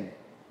sin.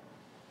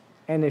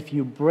 And if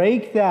you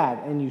break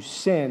that and you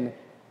sin,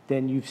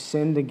 then you've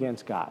sinned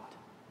against God.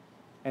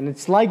 And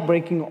it's like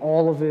breaking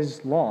all of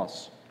his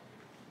laws.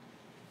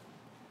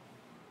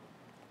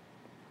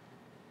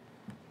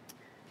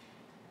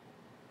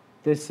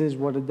 This is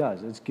what it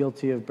does. It's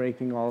guilty of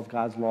breaking all of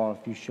God's law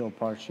if you show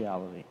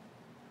partiality.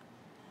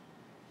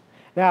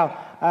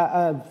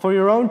 Now, for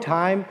your own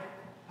time,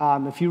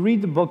 if you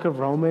read the book of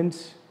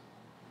Romans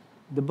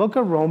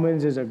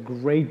is a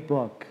great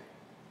book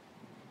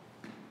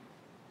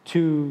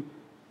to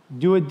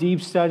do a deep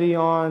study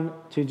on,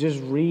 to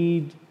just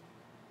read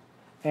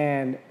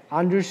and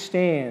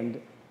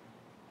understand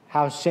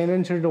how sin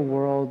entered the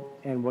world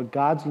and what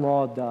God's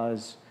law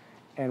does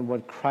and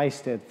what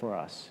Christ did for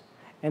us.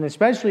 And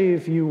especially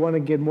if you want to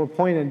get more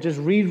pointed, just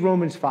read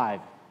Romans 5.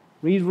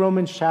 Read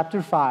Romans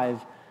chapter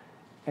 5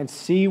 and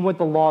see what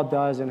the law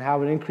does and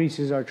how it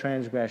increases our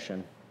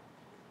transgression.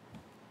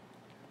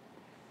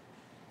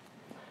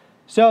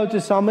 So to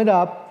sum it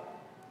up,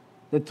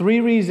 the three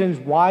reasons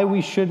why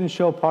we shouldn't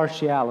show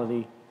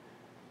partiality: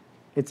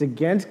 it's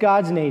against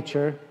God's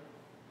nature,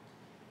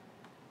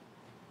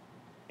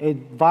 it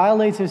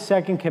violates his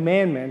second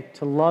commandment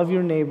to love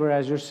your neighbor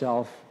as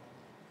yourself,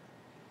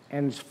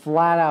 and it's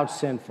flat out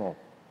sinful.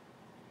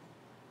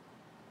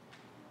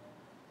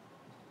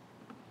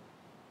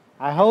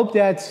 I hope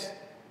that's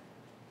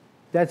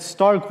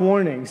stark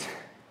warnings.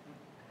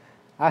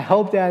 I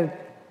hope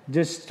that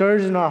just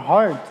stirs in our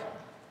heart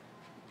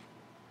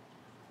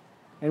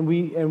and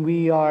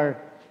we are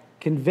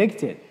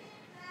convicted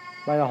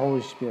by the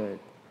Holy Spirit.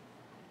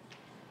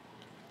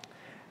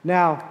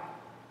 Now,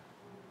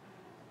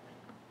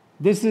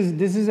 this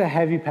is a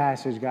heavy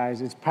passage, guys.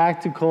 It's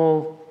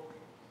practical.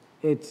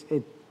 It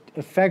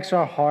affects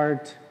our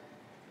heart.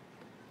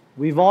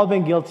 We've all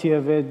been guilty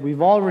of it.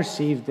 We've all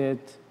received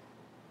it.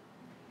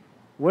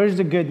 Where's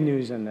the good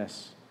news in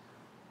this?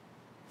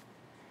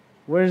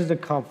 Where's the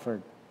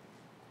comfort?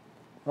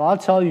 Well, I'll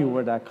tell you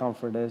where that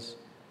comfort is.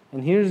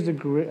 And here's the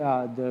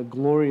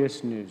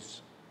glorious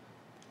news.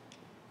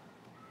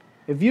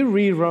 If you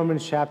read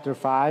Romans chapter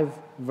 5,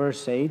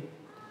 verse 8,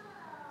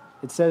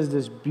 it says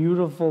this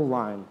beautiful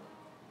line: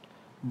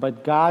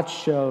 but God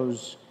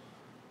shows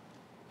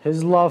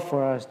his love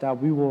for us that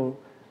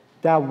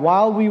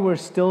while we were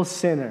still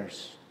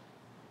sinners,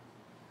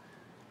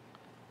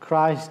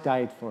 Christ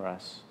died for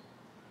us.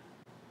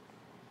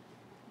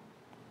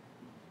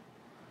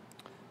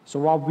 So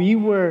while we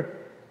were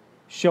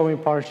showing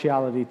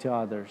partiality to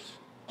others,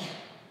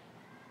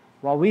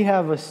 while we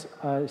have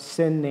a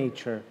sin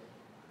nature,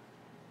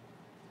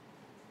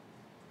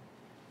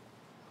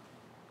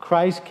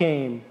 Christ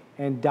came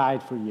and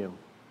died for you.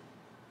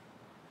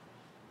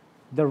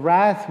 The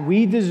wrath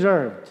we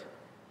deserved,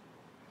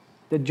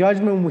 the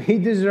judgment we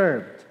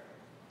deserved,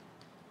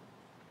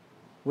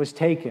 was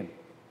taken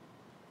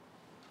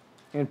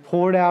and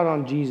poured out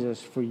on Jesus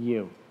for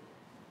you.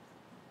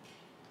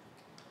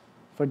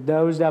 for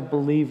those that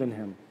believe in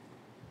him.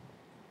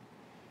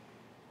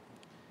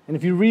 And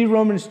if you read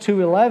Romans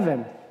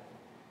 2:11,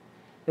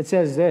 it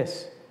says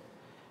this,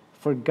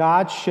 for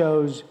God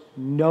shows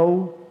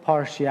no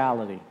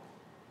partiality.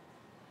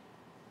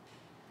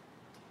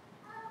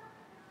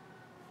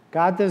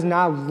 God does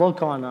not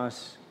look on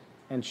us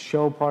and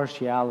show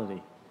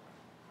partiality.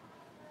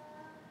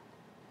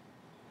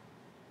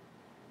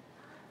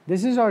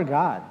 This is our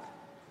God.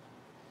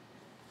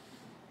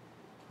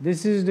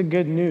 This is the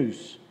good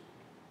news.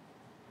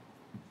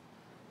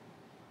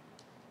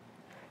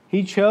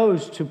 He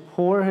chose to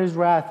pour his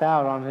wrath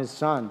out on his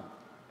Son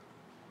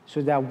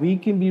so that we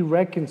can be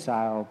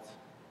reconciled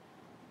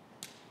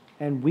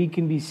and we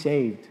can be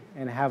saved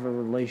and have a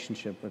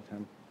relationship with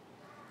him.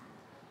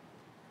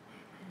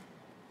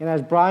 And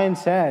as Brian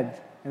said,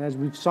 and as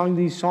we've sung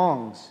these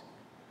songs,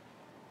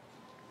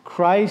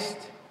 Christ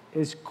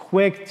is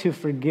quick to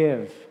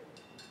forgive.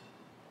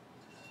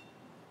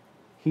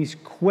 He's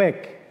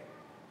quick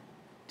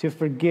to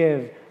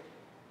forgive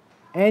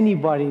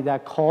anybody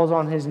that calls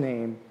on his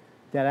name,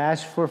 that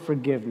asks for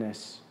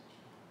forgiveness.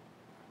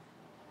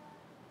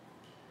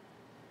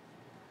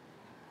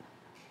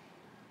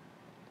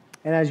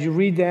 And as you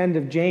read the end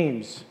of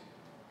James,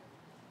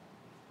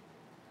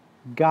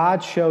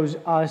 God shows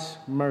us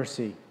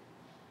mercy.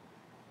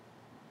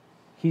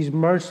 He's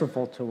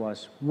merciful to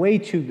us, way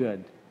too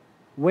good,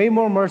 way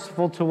more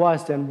merciful to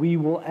us than we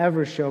will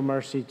ever show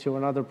mercy to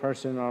another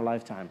person in our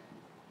lifetime.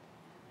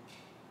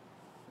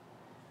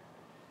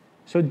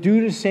 So do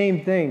the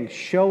same thing.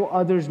 Show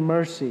others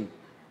mercy.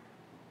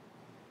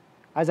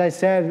 As I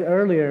said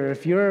earlier,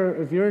 if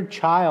you're a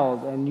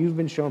child and you've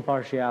been shown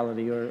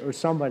partiality or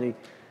somebody,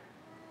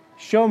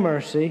 show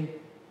mercy,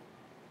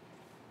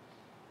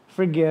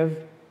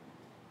 forgive,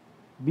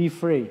 be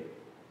free.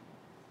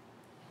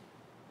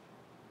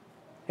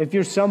 If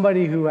you're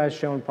somebody who has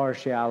shown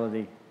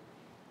partiality,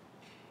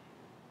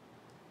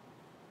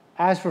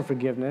 ask for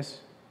forgiveness.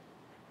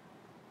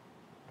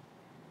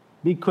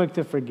 Be quick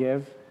to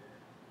forgive.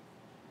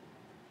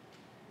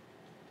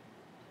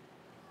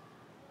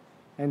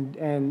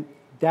 And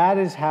that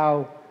is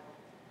how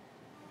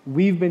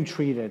we've been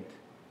treated,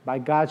 by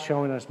God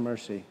showing us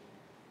mercy.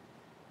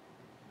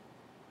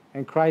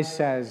 And Christ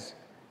says,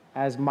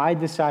 as my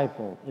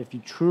disciple, if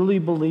you truly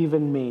believe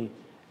in me,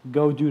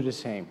 go do the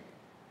same.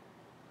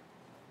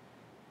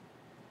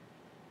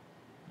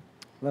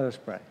 Let us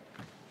pray.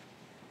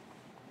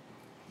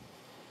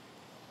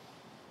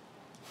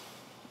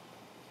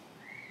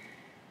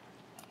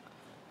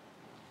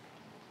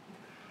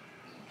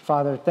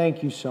 Father,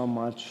 thank you so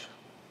much.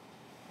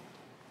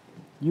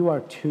 You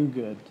are too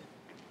good.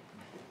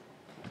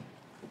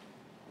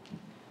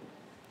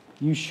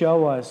 You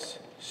show us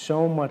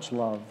so much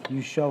love.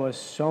 You show us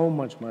so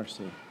much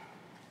mercy.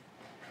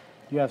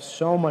 You have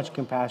so much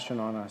compassion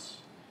on us.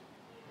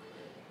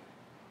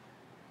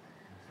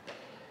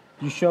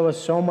 You show us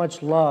so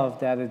much love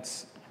that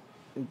it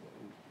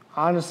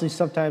honestly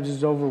sometimes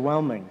is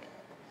overwhelming.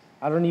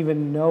 I don't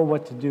even know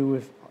what to do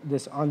with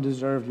this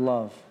undeserved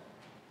love.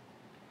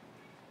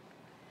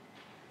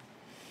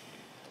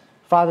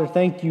 Father,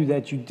 thank you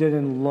that you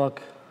didn't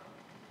look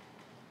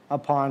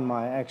upon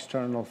my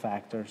external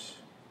factors,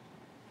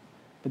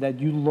 but that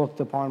you looked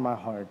upon my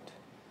heart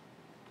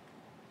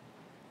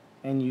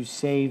and you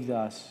saved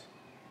us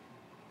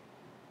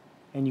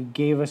and you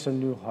gave us a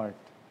new heart.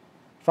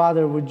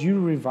 Father, would you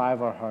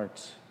revive our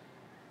hearts?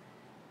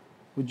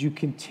 Would you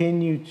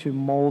continue to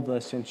mold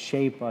us and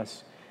shape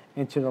us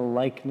into the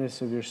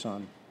likeness of your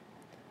Son?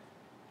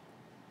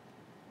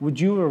 Would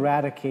you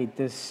eradicate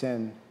this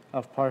sin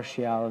of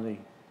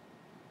partiality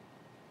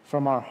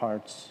from our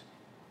hearts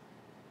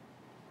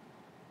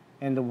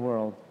and the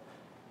world?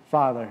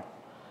 Father,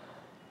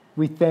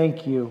 we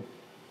thank you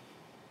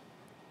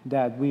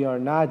that we are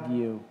not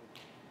you,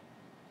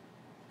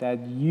 that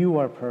you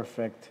are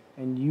perfect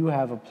and you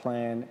have a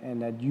plan and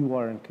that you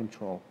are in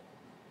control.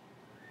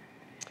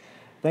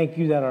 Thank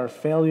you that our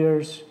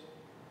failures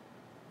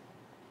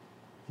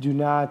do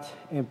not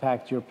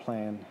impact your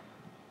plan.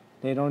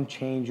 They don't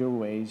change your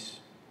ways.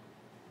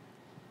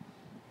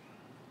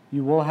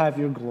 You will have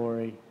your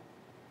glory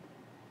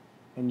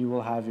and you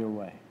will have your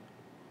way.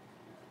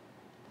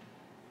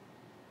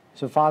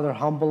 So, Father,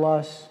 humble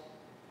us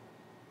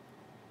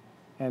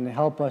and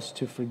help us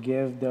to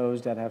forgive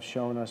those that have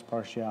shown us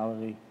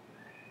partiality.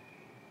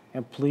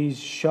 And please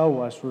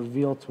show us,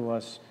 reveal to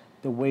us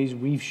the ways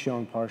we've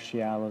shown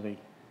partiality.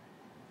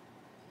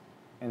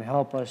 And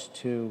help us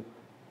to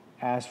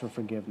ask for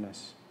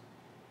forgiveness.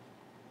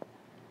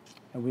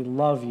 And we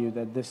love you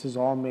that this is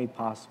all made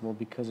possible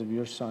because of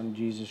your Son,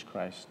 Jesus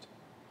Christ,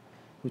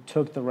 who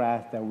took the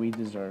wrath that we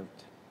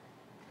deserved.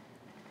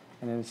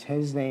 And in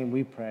his name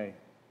we pray,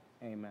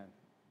 amen.